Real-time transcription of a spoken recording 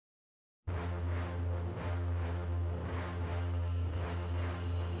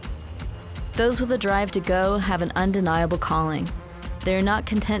Those with a drive to go have an undeniable calling. They are not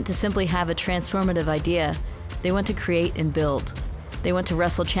content to simply have a transformative idea. They want to create and build. They want to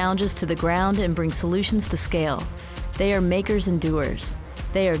wrestle challenges to the ground and bring solutions to scale. They are makers and doers.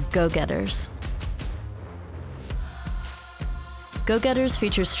 They are go-getters. Go-Getters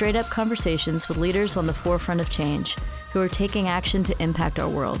features straight-up conversations with leaders on the forefront of change who are taking action to impact our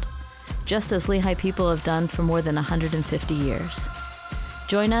world, just as Lehigh people have done for more than 150 years.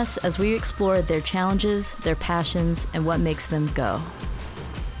 Join us as we explore their challenges, their passions, and what makes them go.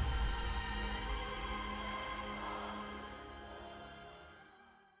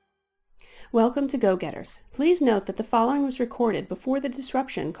 Welcome to Go-Getters. Please note that the following was recorded before the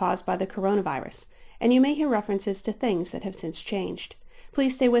disruption caused by the coronavirus, and you may hear references to things that have since changed.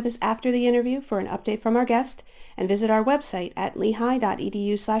 Please stay with us after the interview for an update from our guest, and visit our website at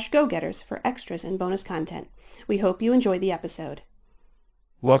lehigh.edu/gogetters for extras and bonus content. We hope you enjoy the episode.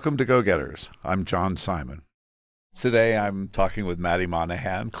 Welcome to Go-Getters. I'm John Simon. Today I'm talking with Maddie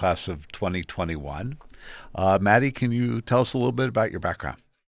Monahan, class of 2021. Maddie, can you tell us a little bit about your background?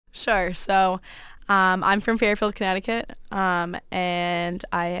 Sure. So I'm from Fairfield, Connecticut, and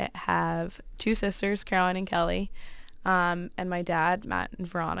I have two sisters, Caroline and Kelly, and my dad, Matt and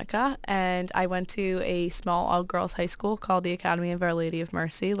Veronica. And I went to a small all-girls high school called the Academy of Our Lady of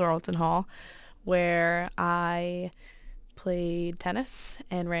Mercy, Laurelton Hall, where I played tennis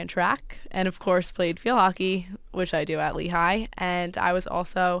and ran track, and of course played field hockey, which I do at Lehigh. And I was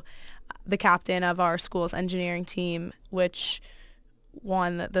also the captain of our school's engineering team, which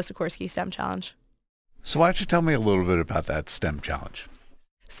won the Sikorsky STEM Challenge. So why don't you tell me a little bit about that STEM Challenge?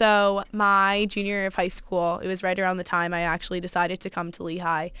 So my junior year of high school, it was right around the time I actually decided to come to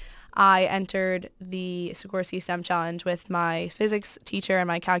Lehigh. I entered the Sikorsky STEM Challenge with my physics teacher and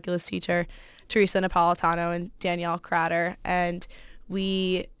my calculus teacher, Teresa Napolitano and Danielle Cratter, and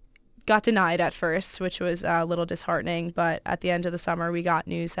we got denied at first, which was a little disheartening, but at the end of the summer we got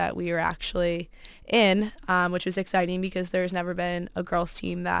news that we were actually in, which was exciting because there's never been a girls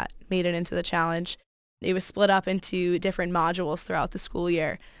team that made it into the challenge. It was split up into different modules throughout the school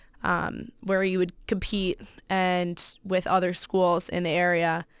year, where you would compete and with other schools in the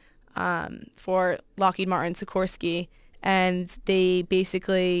area for Lockheed Martin Sikorsky, and they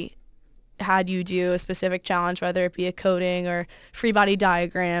basically had you do a specific challenge, whether it be a coding or free body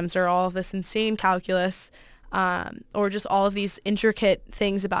diagrams or all of this insane calculus, or just all of these intricate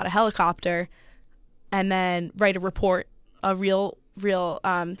things about a helicopter, and then write a report, a real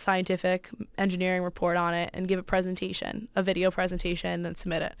scientific engineering report on it, and give a presentation, a video presentation, and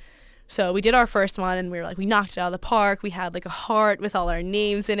submit it. So we did our first one, and we knocked it out of the park. We had like a heart with all our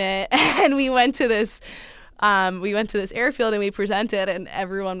names in it, and we went to this airfield and we presented, and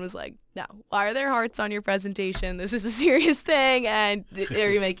everyone was like, no, why are there hearts on your presentation? This is a serious thing, and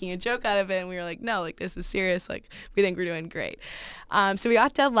they're making a joke out of it. And we were like, no, this is serious. We think we're doing great. So we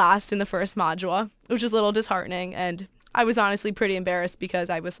got dead last in the first module, which was a little disheartening, and I was honestly pretty embarrassed because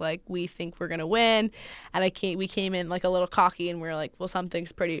I was like, we think we're gonna win, and we came in like a little cocky, and we were like, well,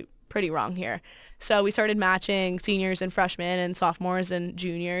 something's pretty wrong here. So we started matching seniors and freshmen and sophomores and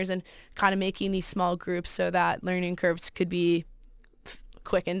juniors, and kind of making these small groups so that learning curves could be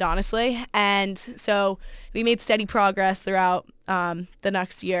quickened, honestly. And so we made steady progress throughout the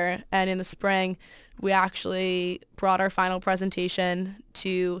next year, and in the spring we actually brought our final presentation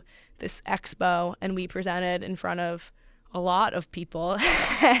to this expo, and we presented in front of a lot of people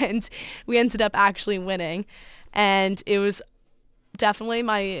and we ended up actually winning, and it was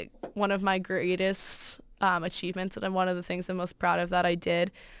definitely one of my greatest achievements, and one of the things I'm most proud of that I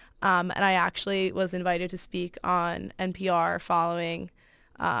did. And I actually was invited to speak on NPR following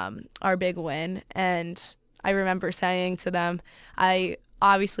our big win, and I remember saying to them, I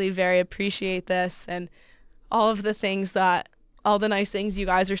obviously very appreciate this and all the nice things you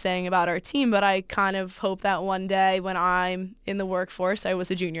guys are saying about our team, but I kind of hope that one day when I'm in the workforce, I was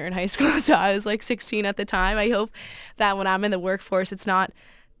a junior in high school, so I was like 16 at the time. I hope that when I'm in the workforce, it's not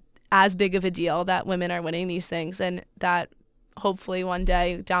as big of a deal that women are winning these things, and that hopefully one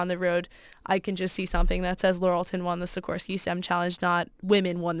day down the road, I can just see something that says Laurelton won the Sikorsky STEM Challenge, not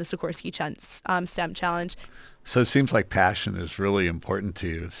women won the Sikorsky STEM Challenge. So it seems like passion is really important to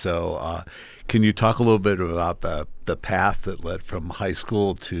you. So can you talk a little bit about the path that led from high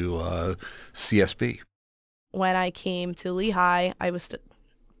school to CSB? When I came to Lehigh, I was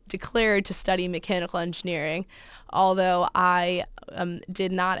declared to study mechanical engineering, although I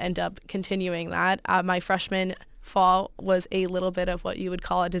did not end up continuing that. My freshman fall was a little bit of what you would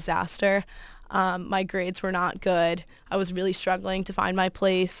call a disaster. My grades were not good. I was really struggling to find my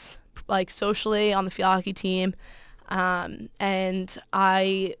place, socially on the field hockey team. And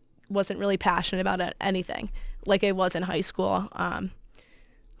I wasn't really passionate about anything like I was in high school.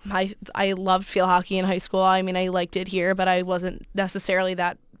 I loved field hockey in high school. I mean, I liked it here, but I wasn't necessarily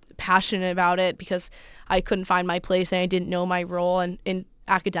that passionate about it because I couldn't find my place and I didn't know my role in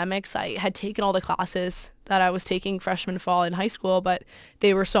academics. I had taken all the classes that I was taking freshman fall in high school, but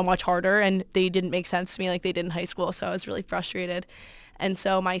they were so much harder and they didn't make sense to me like they did in high school, so I was really frustrated. And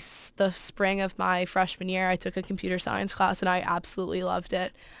so the spring of my freshman year, I took a computer science class and I absolutely loved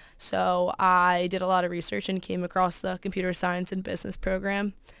it. So I did a lot of research and came across the computer science and business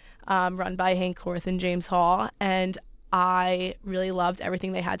program run by Hank Korth and James Hall, and I really loved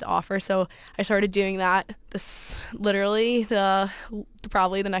everything they had to offer. So I started doing that literally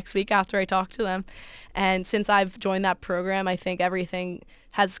probably the next week after I talked to them. And since I've joined that program, I think everything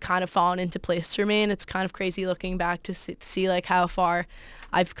has kind of fallen into place for me, and it's kind of crazy looking back to see like how far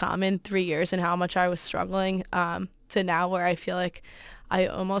I've come in 3 years and how much I was struggling to now where I feel like I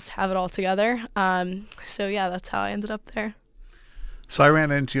almost have it all together. So yeah, that's how I ended up there. So I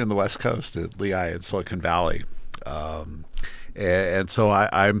ran into you on the West Coast at Lehigh in Silicon Valley. And so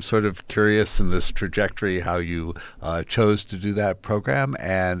I'm sort of curious in this trajectory how you chose to do that program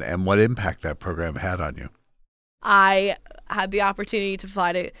and what impact that program had on you. I had the opportunity to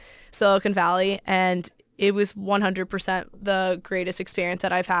fly to Silicon Valley, and it was 100% the greatest experience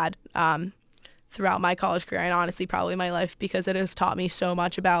that I've had throughout my college career and honestly probably my life, because it has taught me so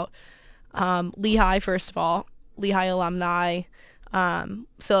much about Lehigh, first of all, Lehigh alumni,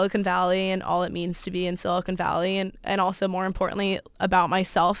 Silicon Valley and all it means to be in Silicon Valley, and also more importantly about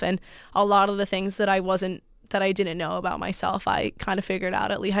myself and a lot of the things that I didn't know about myself. I kind of figured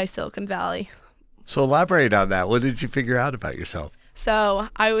out at Lehigh Silicon Valley. So elaborate on that. What did you figure out about yourself? So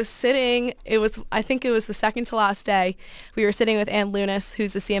I was sitting, I think it was the second to last day, we were sitting with Ann Lunis,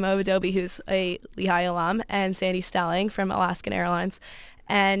 who's the CMO of Adobe, who's a Lehigh alum, and Sandy Stelling from Alaskan Airlines,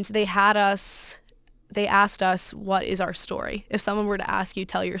 and they asked us, what is our story? If someone were to ask you,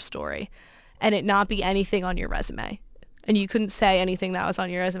 tell your story, and it not be anything on your resume. And you couldn't say anything that was on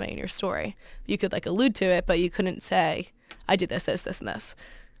your resume in your story. You could like allude to it, but you couldn't say, I did this, this, this, and this.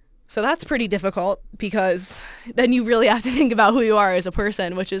 So that's pretty difficult because then you really have to think about who you are as a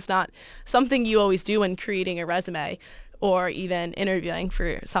person, which is not something you always do when creating a resume or even interviewing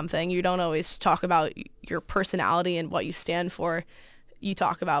for something. You don't always talk about your personality and what you stand for. You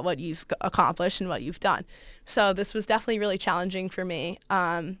talk about what you've accomplished and what you've done. So this was definitely really challenging for me.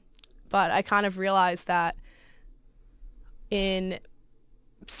 But I kind of realized that in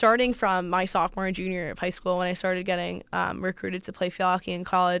starting from my sophomore and junior year of high school, when I started getting recruited to play field hockey in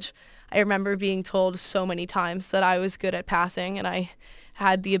college, I remember being told so many times that I was good at passing and I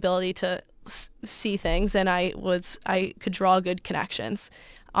had the ability to see things and I could draw good connections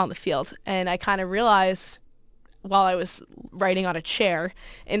on the field. And I kind of realized while I was writing on a chair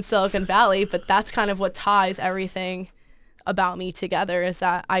in Silicon Valley, but that's kind of what ties everything about me together, is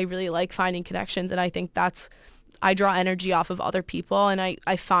that I really like finding connections, and I think I draw energy off of other people, and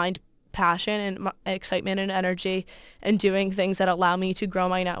I find passion and excitement and energy in doing things that allow me to grow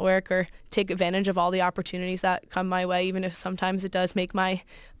my network or take advantage of all the opportunities that come my way, even if sometimes it does make my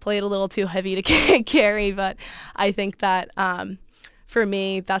plate a little too heavy to carry. But I think that for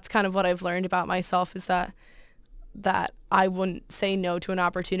me, that's kind of what I've learned about myself, is that I wouldn't say no to an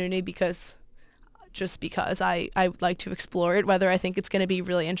opportunity because I like to explore it, whether I think it's going to be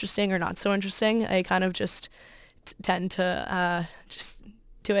really interesting or not so interesting. I kind of just tend to just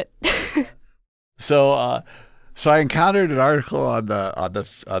do it. So I encountered an article on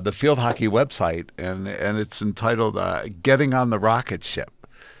the field hockey website, and it's entitled "Getting on the Rocket Ship,"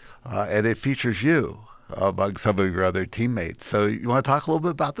 and it features you among some of your other teammates. So you want to talk a little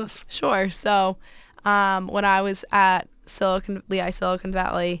bit about this? Sure. So when I was at Lehigh Silicon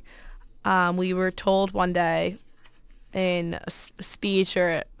Valley, we were told one day in a speech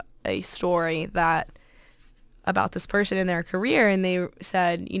or a story about this person in their career, and they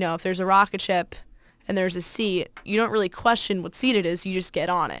said, if there's a rocket ship and there's a seat, you don't really question what seat it is, you just get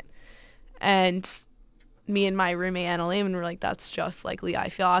on it. And me and my roommate Anna Lehman were like, that's just like Lehigh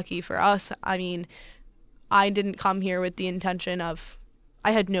field hockey for us. I mean, I didn't come here with the intention of,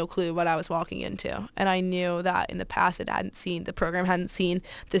 I had no clue what I was walking into, and I knew that in the past the program hadn't seen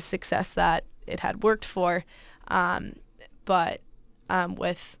the success that it had worked for, but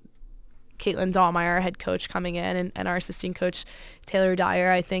with Caitlin Dahlmeyer, our head coach, coming in, and our assistant coach Taylor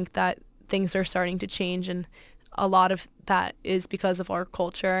Dyer, I think that things are starting to change, and a lot of that is because of our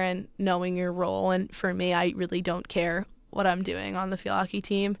culture and knowing your role. And for me, I really don't care what I'm doing on the field hockey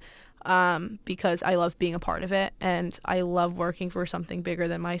team, because I love being a part of it, and I love working for something bigger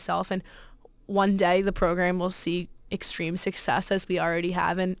than myself. And one day the program will see extreme success as we already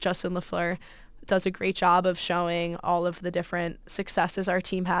have, and Justin LaFleur does a great job of showing all of the different successes our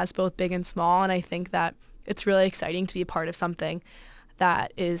team has, both big and small, and I think that it's really exciting to be a part of something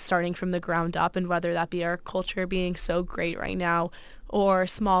that is starting from the ground up, and whether that be our culture being so great right now, or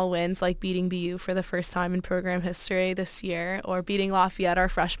small wins like beating BU for the first time in program history this year, or beating Lafayette our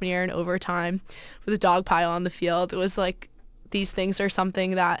freshman year in overtime with a dog pile on the field. It was like, these things are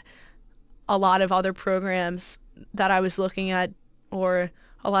something that a lot of other programs that I was looking at, or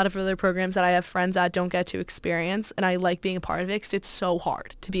a lot of other programs that I have friends at, don't get to experience, and I like being a part of it because it's so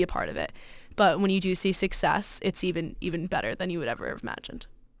hard to be a part of it. But when you do see success, it's even better than you would ever have imagined.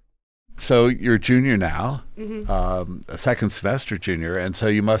 So you're a junior now, a second semester junior, and so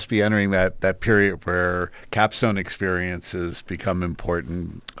you must be entering that period where capstone experiences become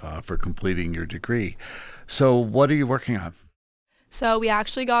important for completing your degree. So what are you working on? So we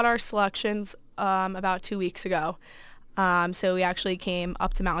actually got our selections about 2 weeks ago. So we actually came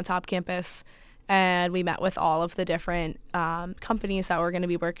up to Mountaintop campus, and we met with all of the different companies that were going to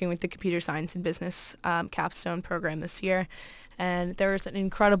be working with the Computer Science and Business capstone program this year. And there was an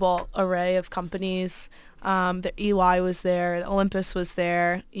incredible array of companies. The EY was there, Olympus was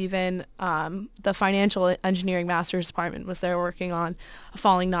there, even the Financial Engineering Master's Department was there working on a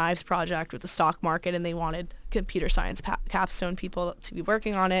Falling Knives project with the stock market, and they wanted computer science capstone people to be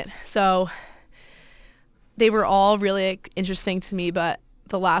working on it. So they were all really interesting to me, but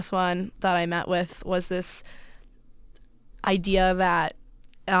the last one that I met with was this idea that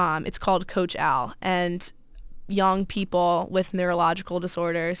it's called Coach Al, and young people with neurological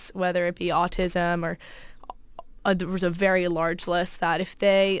disorders, whether it be autism or there was a very large list, that if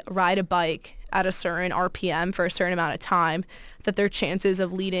they ride a bike at a certain RPM for a certain amount of time, that their chances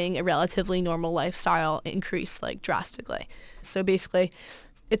of leading a relatively normal lifestyle increase like drastically. So basically,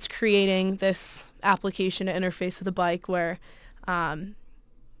 it's creating this application to interface with a bike where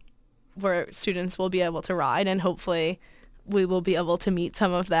students will be able to ride, and hopefully we will be able to meet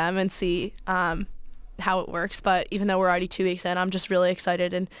some of them and see how it works. But even though we're already 2 weeks in, I'm just really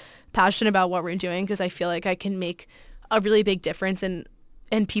excited and passionate about what we're doing, because I feel like I can make a really big difference in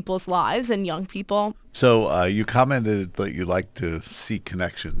people's lives and young people. So you commented that you like to see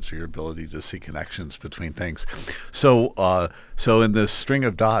connections, or your ability to see connections between things. So so in this string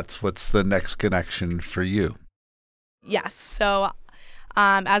of dots, what's the next connection for you? Yes. So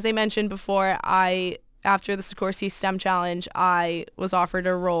as I mentioned before, after the Sikorsky STEM Challenge, I was offered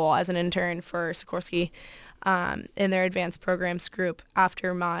a role as an intern for Sikorsky in their advanced programs group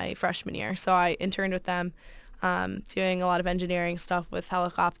after my freshman year. So I interned with them, doing a lot of engineering stuff with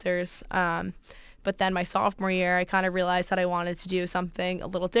helicopters. But then my sophomore year, I kind of realized that I wanted to do something a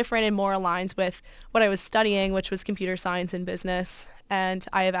little different and more aligned with what I was studying, which was computer science and business. And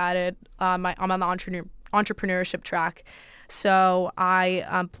I have added, I'm on the entrepreneurship track. So I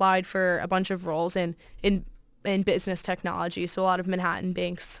applied for a bunch of roles in business technology. So a lot of Manhattan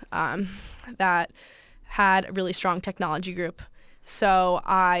banks that had a really strong technology group. So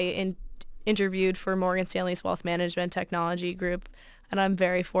I interviewed for Morgan Stanley's wealth management technology group, and I'm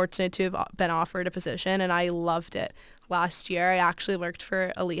very fortunate to have been offered a position, and I loved it. Last year, I actually worked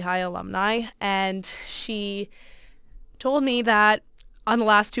for a Lehigh alumni, and she told me that on the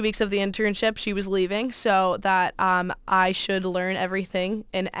last 2 weeks of the internship, she was leaving, so that I should learn everything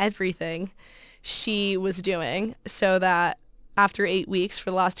she was doing, so that after 8 weeks,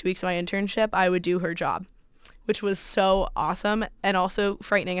 for the last 2 weeks of my internship, I would do her job, which was so awesome and also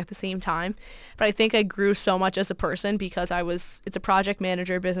frightening at the same time. But I think I grew so much as a person because it's a project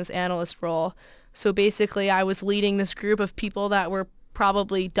manager, business analyst role. So basically, I was leading this group of people that were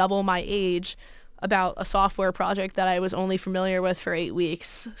probably double my age about a software project that I was only familiar with for 8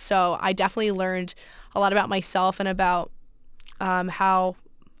 weeks. So I definitely learned a lot about myself and about how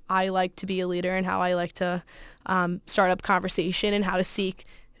I like to be a leader and how I like to start up conversation and how to seek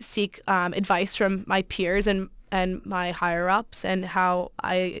advice from my peers and my higher ups, and how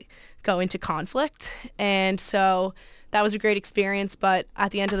I go into conflict. And so that was a great experience. But at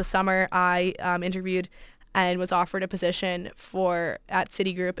the end of the summer, I interviewed and was offered a position at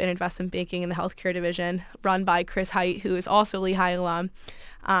Citigroup in investment banking in the healthcare division, run by Chris Height, who is also Lehigh alum.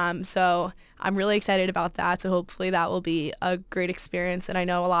 So I'm really excited about that. So hopefully that will be a great experience. And I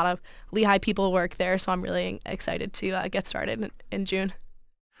know a lot of Lehigh people work there, so I'm really excited to get started in June.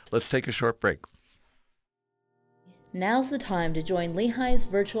 Let's take a short break. Now's the time to join Lehigh's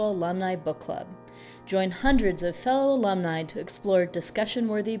virtual alumni book club. Join hundreds of fellow alumni to explore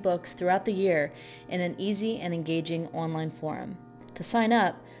discussion-worthy books throughout the year in an easy and engaging online forum. To sign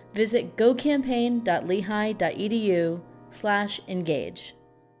up, visit gocampaign.lehigh.edu/engage.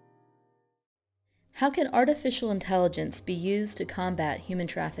 How can artificial intelligence be used to combat human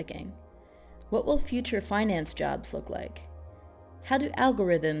trafficking? What will future finance jobs look like? How do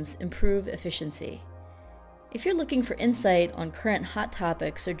algorithms improve efficiency? If you're looking for insight on current hot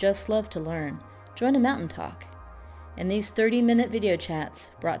topics or just love to learn, join a Mountain Talk. In these 30-minute video chats,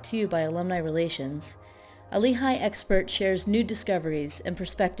 brought to you by Alumni Relations, a Lehigh expert shares new discoveries and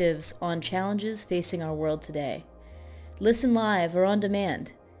perspectives on challenges facing our world today. Listen live or on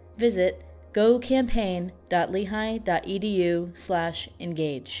demand. Visit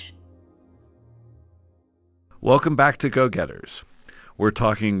gocampaign.lehigh.edu/engage. Welcome back to Go Getters. We're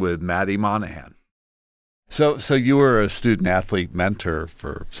talking with Maddie Monahan. So you were a student athlete mentor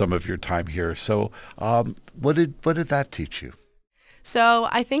for some of your time here. So what did that teach you? So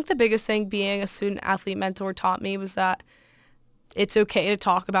I think the biggest thing being a student athlete mentor taught me was that it's okay to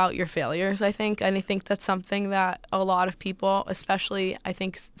talk about your failures, I think. And I think that's something that a lot of people, especially I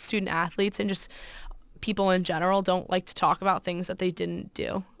think student athletes and just people in general, don't like to talk about things that they didn't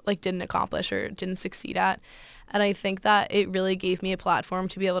do, like didn't accomplish or didn't succeed at. And I think that it really gave me a platform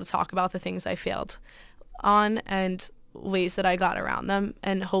to be able to talk about the things I failed on and ways that I got around them,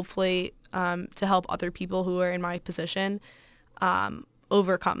 and hopefully to help other people who are in my position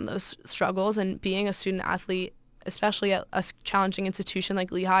overcome those struggles. And being a student athlete, especially at a challenging institution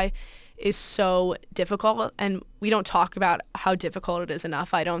like Lehigh, is so difficult, and we don't talk about how difficult it is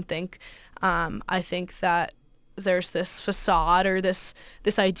enough, I don't think. I think that there's this facade or this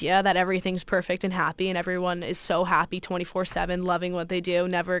idea that everything's perfect and happy and everyone is so happy 24/7, loving what they do,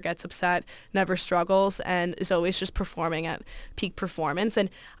 never gets upset, never struggles, and is always just performing at peak performance. And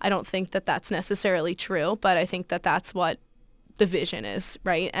I don't think that that's necessarily true, but I think that that's what the vision is,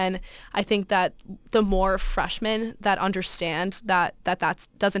 right? And I think that the more freshmen that understand that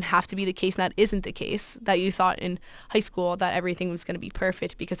doesn't have to be the case, and that isn't the case, that you thought in high school that everything was going to be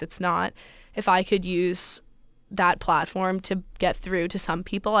perfect, because it's not. If I could use that platform to get through to some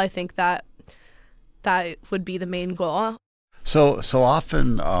people, I think that would be the main goal. So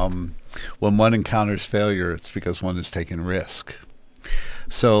often when one encounters failure, it's because one is taking risk.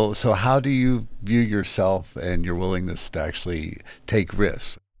 So how do you view yourself and your willingness to actually take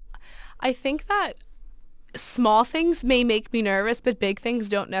risks? I think that small things may make me nervous, but big things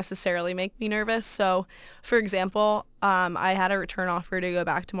don't necessarily make me nervous. So, for example, I had a return offer to go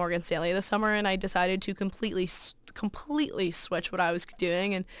back to Morgan Stanley this summer, and I decided to completely switch what I was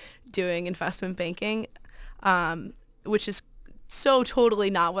doing and doing investment banking, which is so totally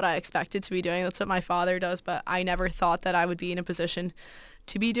not what I expected to be doing. That's what my father does, but I never thought that I would be in a position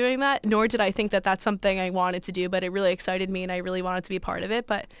to be doing that, nor did I think that that's something I wanted to do, but it really excited me and I really wanted to be a part of it.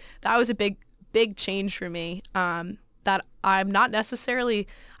 But that was a big change for me, that I'm not necessarily,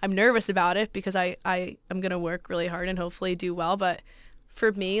 I'm nervous about it because I'm going to work really hard and hopefully do well. But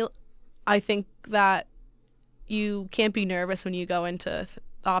for me, I think that you can't be nervous when you go into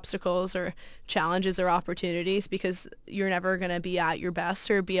obstacles or challenges or opportunities, because you're never going to be at your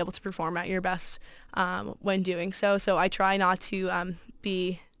best or be able to perform at your best when doing so. So I try not to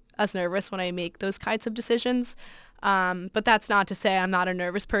be as nervous when I make those kinds of decisions. But that's not to say I'm not a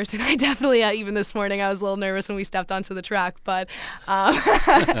nervous person. I definitely, even this morning, I was a little nervous when we stepped onto the track, but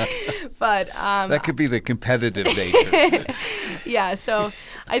that could be the competitive nature. Yeah. So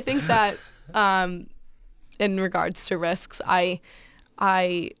I think that in regards to risks, I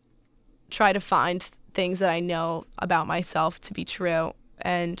try to find things that I know about myself to be true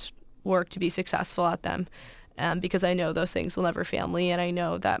and work to be successful at them. Because I know those things will never fail me, and I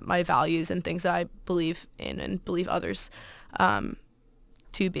know that my values and things that I believe in and believe others to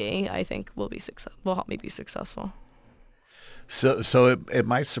be, I think will help me be successful. So it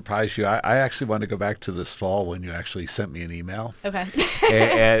might surprise you. I actually want to go back to this fall when you actually sent me an email. Okay.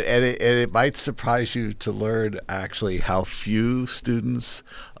 and it might surprise you to learn actually how few students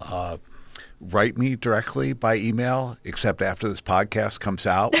write me directly by email, except after this podcast comes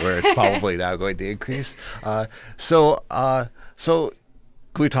out, where it's probably now going to increase. So can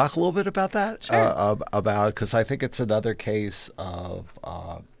we talk a little bit about that? Sure. Because I think it's another case of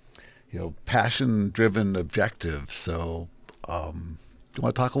passion-driven objectives. So do you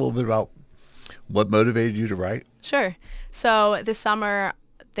want to talk a little bit about what motivated you to write? Sure. So this summer,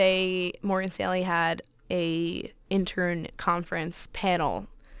 Morgan Stanley had a intern conference panel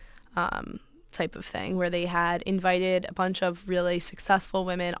type of thing where they had invited a bunch of really successful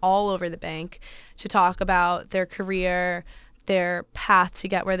women all over the bank to talk about their career, their path to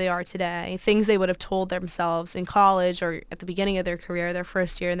get where they are today, things they would have told themselves in college or at the beginning of their career, their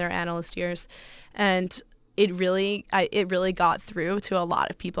first year in their analyst years. And it really got through to a lot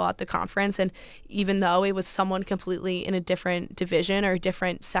of people at the conference. And even though it was someone completely in a different division or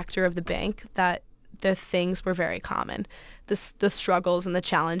different sector of the bank, that the things were very common. The struggles and the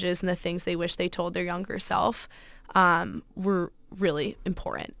challenges and the things they wish they told their younger self were really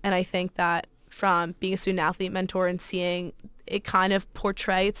important. And I think that from being a student athlete mentor and seeing it kind of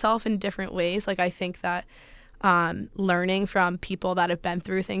portray itself in different ways, like I think that learning from people that have been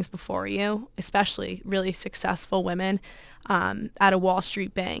through things before you, especially really successful women at a Wall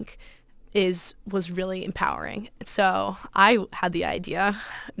Street bank, was really empowering. So I had the idea,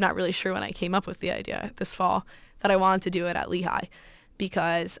 not really sure when I came up with the idea this fall, that I wanted to do it at Lehigh,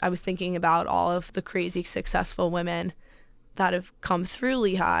 because I was thinking about all of the crazy successful women that have come through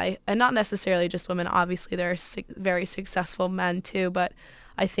Lehigh, and not necessarily just women. Obviously, there are very successful men too, but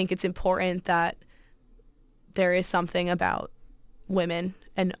I think it's important that there is something about women.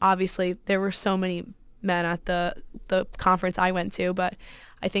 And obviously, there were so many men at the conference I went to, but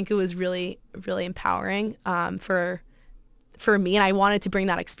I think it was really, really empowering for me, and I wanted to bring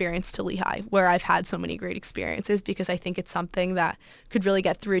that experience to Lehigh, where I've had so many great experiences, because I think it's something that could really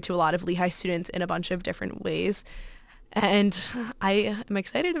get through to a lot of Lehigh students in a bunch of different ways. And I am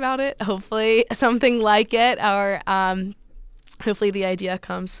excited about it. Hopefully something like it, or hopefully the idea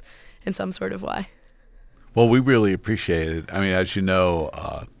comes in some sort of way. Well, we really appreciate it. I mean, as you know,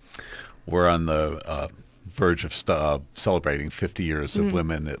 we're on the verge of celebrating 50 years of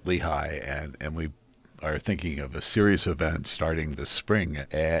women at Lehigh, and we are thinking of a series of events starting this spring.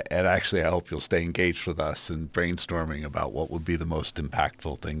 And actually, I hope you'll stay engaged with us in brainstorming about what would be the most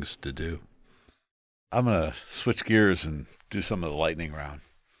impactful things to do. I'm going to switch gears and do some of the lightning round.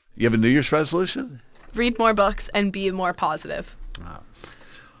 You have a New Year's resolution? Read more books and be more positive.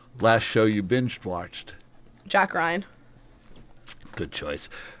 Last show you binged watched? Jack Ryan. Good choice.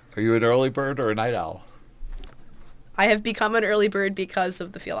 Are you an early bird or a night owl? I have become an early bird because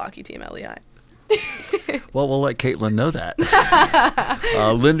of the field hockey team at Lehigh. Well, we'll let Caitlin know that.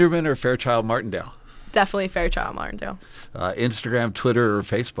 Linderman or Fairchild Martindale? Definitely Fairchild Martindale. Instagram, Twitter, or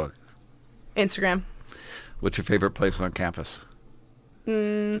Facebook? Instagram. What's your favorite place on campus?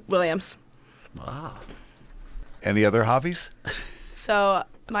 Williams. Wow. Any other hobbies? So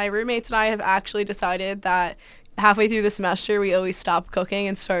my roommates and I have actually decided that halfway through the semester, we always stop cooking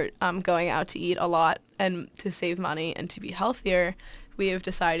and start going out to eat a lot. And to save money and to be healthier, we have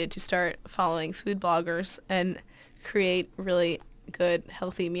decided to start following food bloggers and create really good,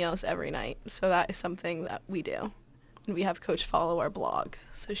 healthy meals every night. So that is something that we do. And we have Coach follow our blog,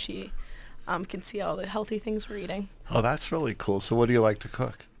 so she can see all the healthy things we're eating. Oh, that's really cool. So what do you like to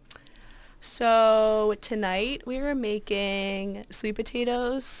cook? So tonight we were making sweet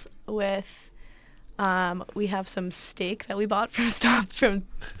potatoes with, we have some steak that we bought from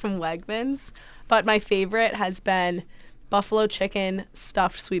Wegmans. But my favorite has been buffalo chicken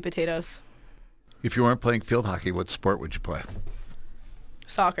stuffed sweet potatoes. If you weren't playing field hockey, what sport would you play?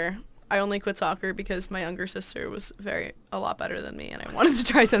 Soccer. I only quit soccer because my younger sister was a lot better than me, and I wanted to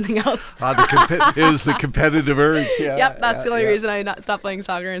try something else. It was the competitive urge. Yeah, yep, that's the only reason I stopped playing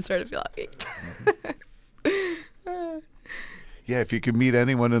soccer and started field hockey. Yeah, if you could meet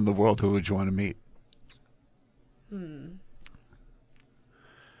anyone in the world, who would you want to meet?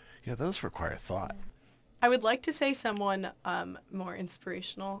 Yeah, those require thought. I would like to say someone more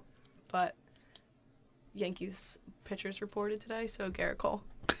inspirational, but Yankees pitchers reported today, so Garrett Cole.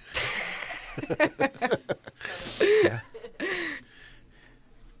 Yeah.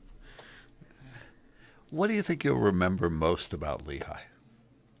 What do you think you'll remember most about Lehigh?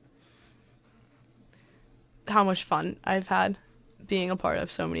 How much fun I've had being a part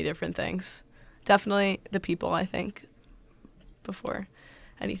of so many different things. Definitely the people, I think, before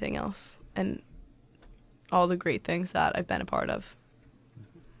anything else, and all the great things that I've been a part of.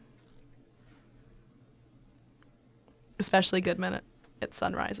 Especially Goodman at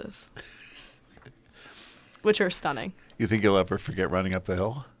sunrises, which are stunning. You think you'll ever forget running up the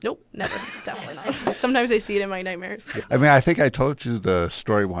hill? Nope, never. Definitely not. Sometimes I see it in my nightmares. I mean, I think I told you the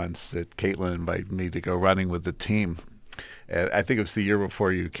story once that Caitlin invited me to go running with the team. And I think it was the year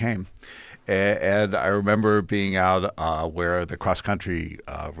before you came. And I remember being out where the cross-country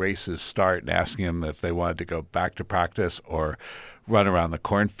races start and asking them if they wanted to go back to practice or run around the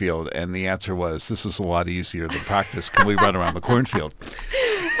cornfield. And the answer was, this is a lot easier than practice. Can we run around the cornfield?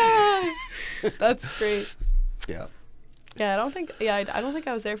 That's great. Yeah. Yeah, I don't think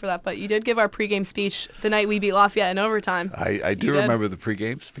I was there for that, but you did give our pregame speech the night we beat Lafayette in overtime. I do remember the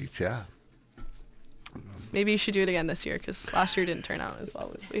pregame speech, yeah. Maybe you should do it again this year, because last year didn't turn out as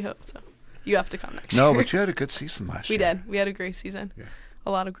well as we hoped. So you have to come next year. No, but you had a good season last year. We did. We had a great season. Yeah.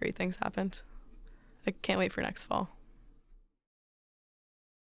 A lot of great things happened. I can't wait for next fall.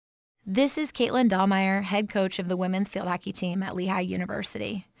 This is Caitlin Dahlmeyer, head coach of the women's field hockey team at Lehigh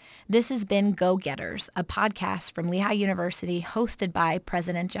University. This has been Go Getters, a podcast from Lehigh University hosted by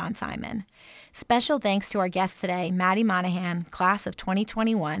President John Simon. Special thanks to our guests today, Maddie Monahan, class of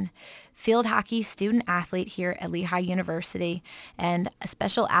 2021, field hockey student athlete here at Lehigh University, and a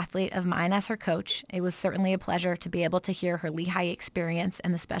special athlete of mine as her coach. It was certainly a pleasure to be able to hear her Lehigh experience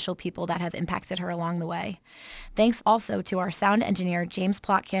and the special people that have impacted her along the way. Thanks also to our sound engineer, James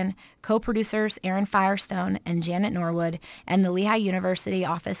Plotkin, co-producers Aaron Firestone and Janet Norwood, and the Lehigh University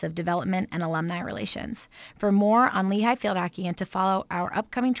Office of Development and Alumni Relations. For more on Lehigh field hockey and to follow our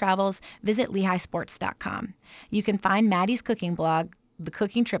upcoming travels, visit LehighSports.com. You can find Maddie's cooking blog, The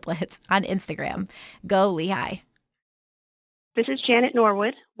Cooking Triplets, on Instagram. Go Lehigh. This is Janet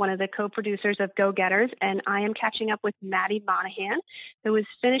Norwood, one of the co-producers of Go Getters, and I am catching up with Maddie Monahan, who is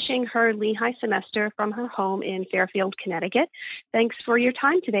finishing her Lehigh semester from her home in Fairfield, Connecticut. Thanks for your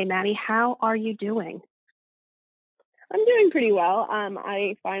time today, Maddie. How are you doing? I'm doing pretty well.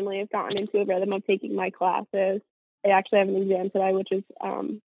 I finally have gotten into a rhythm of taking my classes. I actually have an exam today, which is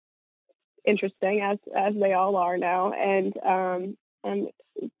interesting, as they all are now, and I'm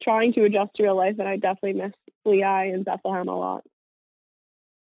trying to adjust to real life, and I definitely miss Lehigh and Bethlehem a lot.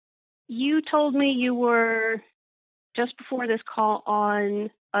 You told me you were, just before this call,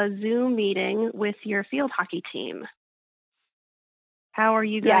 on a Zoom meeting with your field hockey team. How are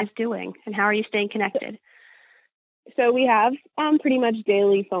you guys doing, and how are you staying connected? So we have pretty much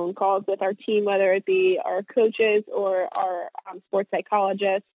daily phone calls with our team, whether it be our coaches or our sports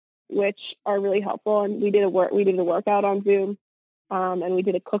psychologists, which are really helpful. And we did a workout on Zoom, and we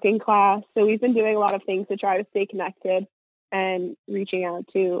did a cooking class. So we've been doing a lot of things to try to stay connected and reaching out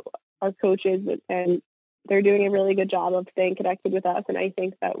to our coaches, and they're doing a really good job of staying connected with us. And I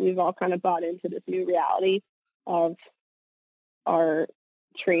think that we've all kind of bought into this new reality of our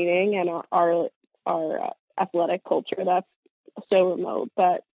training and our athletic culture that's so remote.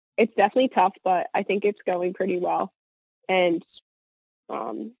 But it's definitely tough, but I think it's going pretty well. And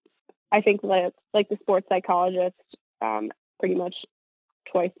I think like the sports psychologist, pretty much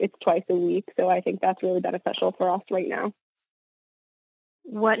twice a week. So I think that's really beneficial for us right now.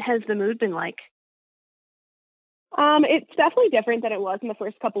 What has the mood been like? It's definitely different than it was in the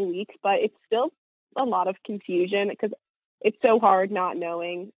first couple weeks, but it's still a lot of confusion because it's so hard not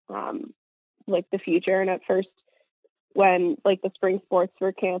knowing like the future. And at first, when like the spring sports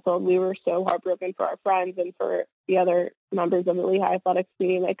were canceled, we were so heartbroken for our friends and for the other members of the Lehigh athletics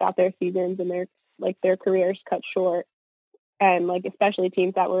team that got their seasons and their careers cut short. And like especially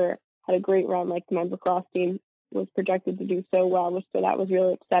teams that had a great run, like the men's lacrosse team was projected to do so well, so that was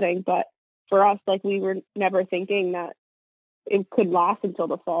really upsetting. But for us, like we were never thinking that it could last until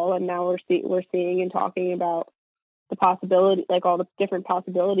the fall, and now we're seeing and talking about the possibility, like all the different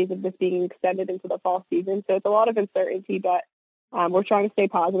possibilities of this being extended into the fall season. So it's a lot of uncertainty, but we're trying to stay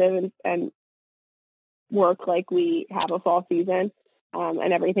positive and work like we have a fall season,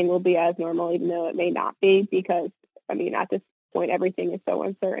 and everything will be as normal, even though it may not be, because I mean, at this point, everything is so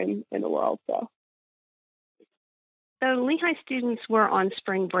uncertain in the world. So Lehigh students were on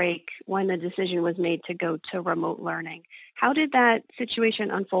spring break when the decision was made to go to remote learning. How did that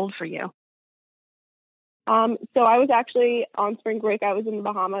situation unfold for you? So I was actually on spring break. I was in the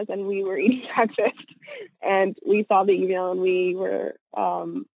Bahamas, and we were eating breakfast, and we saw the email, and we were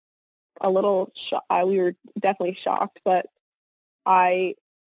a little we were definitely shocked. But at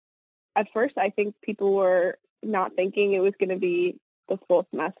first, I think people were not thinking it was going to be the full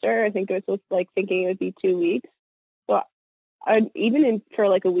semester. I think it was like thinking it would be 2 weeks. So even for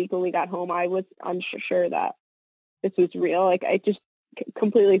like a week when we got home, I was unsure that this was real. Like I just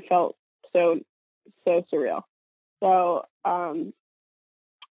completely felt so surreal. So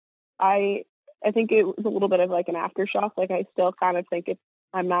I think it was a little bit of like an aftershock. Like I still kind of think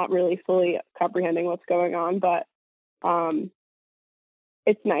I'm not really fully comprehending what's going on, but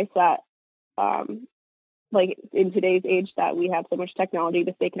it's nice that like in today's age that we have so much technology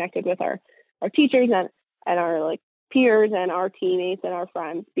to stay connected with our teachers and our like peers and our teammates and our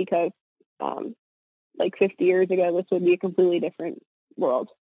friends, because like 50 years ago, this would be a completely different world.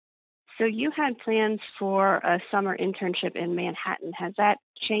 So you had plans for a summer internship in Manhattan. Has that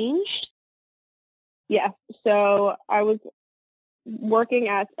changed? Yeah. So I was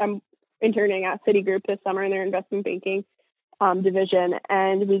I'm interning at Citigroup this summer in their investment banking division,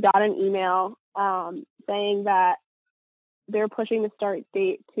 and we got an email saying that they're pushing the start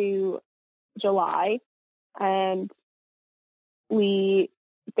date to July, and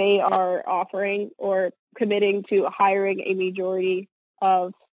they are offering or committing to hiring a majority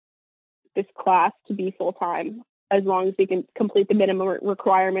of this class to be full-time as long as we can complete the minimum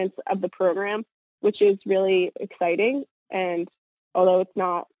requirements of the program, which is really exciting. And although it's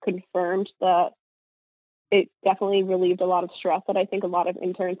not confirmed, it definitely relieved a lot of stress that I think a lot of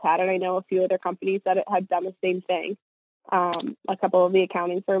interns had. And I know a few other companies that had done the same thing, a couple of the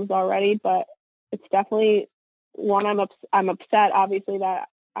accounting firms already, but it's definitely one. I'm upset, obviously, that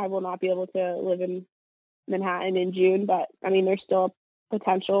I will not be able to live in Manhattan in June, but I mean, there's still a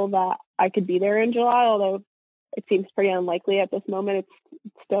potential that I could be there in July, although it seems pretty unlikely at this moment.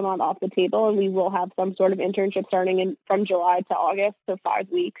 It's still not off the table, and we will have some sort of internship starting from July to August, so 5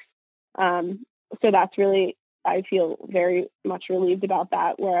 weeks. So that's really, I feel very much relieved about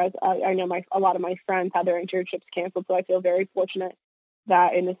that, whereas I know a lot of my friends had their internships canceled, so I feel very fortunate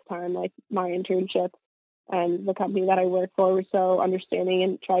that in this time, like, my internship and the company that I work for were so understanding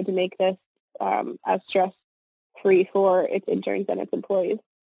and tried to make this as stress-free for its interns and its employees.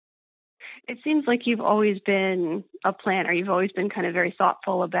 It seems like you've always been a planner. You've always been kind of very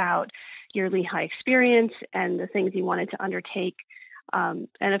thoughtful about your Lehigh experience and the things you wanted to undertake. And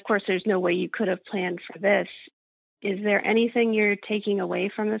of course, there's no way you could have planned for this. Is there anything you're taking away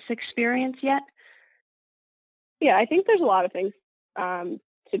from this experience yet? Yeah, I think there's a lot of things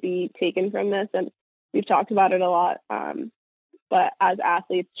to be taken from this, and we've talked about it a lot. But as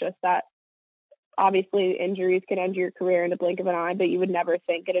athletes, just that obviously injuries can end your career in a blink of an eye, but you would never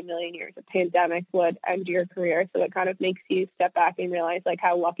think in a million years a pandemic would end your career. So it kind of makes you step back and realize like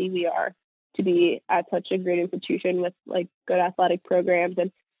how lucky we are to be at such a great institution with like good athletic programs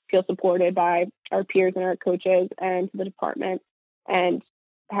and feel supported by our peers and our coaches and the department, and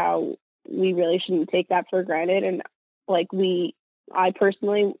how we really shouldn't take that for granted. And like I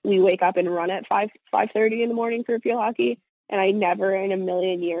personally, we wake up and run at 5:30 in the morning for field hockey. And I never in a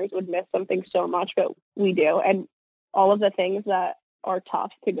million years would miss something so much, but we do. And all of the things that are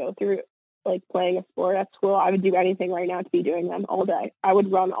tough to go through, like playing a sport at school, I would do anything right now to be doing them all day. I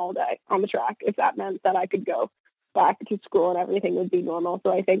would run all day on the track if that meant that I could go back to school and everything would be normal.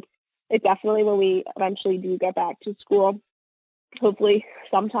 So I think it definitely, when we eventually do get back to school, hopefully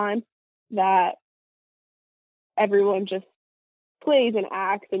sometime, that everyone just plays and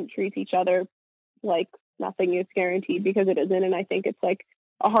acts and treats each other like nothing is guaranteed, because it isn't. And I think it's like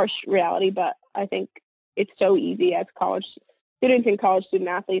a harsh reality, but I think it's so easy as college students and college student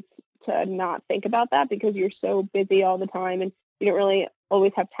athletes to not think about that, because you're so busy all the time and you don't really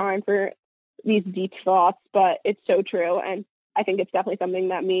always have time for these deep thoughts. But it's so true. And I think it's definitely something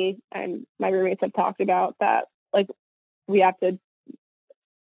that me and my roommates have talked about, that like we have to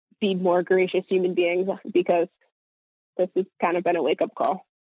be more gracious human beings, because this has kind of been a wake-up call.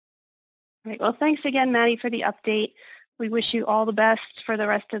 All right. Well, thanks again, Maddie, for the update. We wish you all the best for the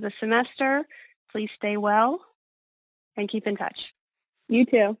rest of the semester. Please stay well and keep in touch. You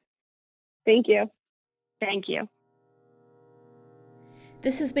too. Thank you. Thank you.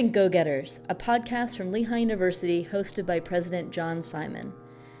 This has been Go Getters, a podcast from Lehigh University hosted by President John Simon.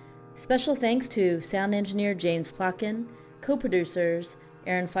 Special thanks to sound engineer James Plotkin, co-producers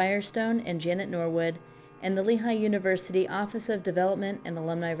Aaron Firestone and Janet Norwood, and the Lehigh University Office of Development and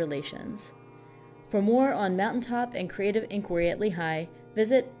Alumni Relations. For more on Mountaintop and Creative Inquiry at Lehigh,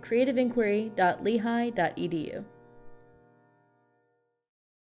 visit creativeinquiry.lehigh.edu.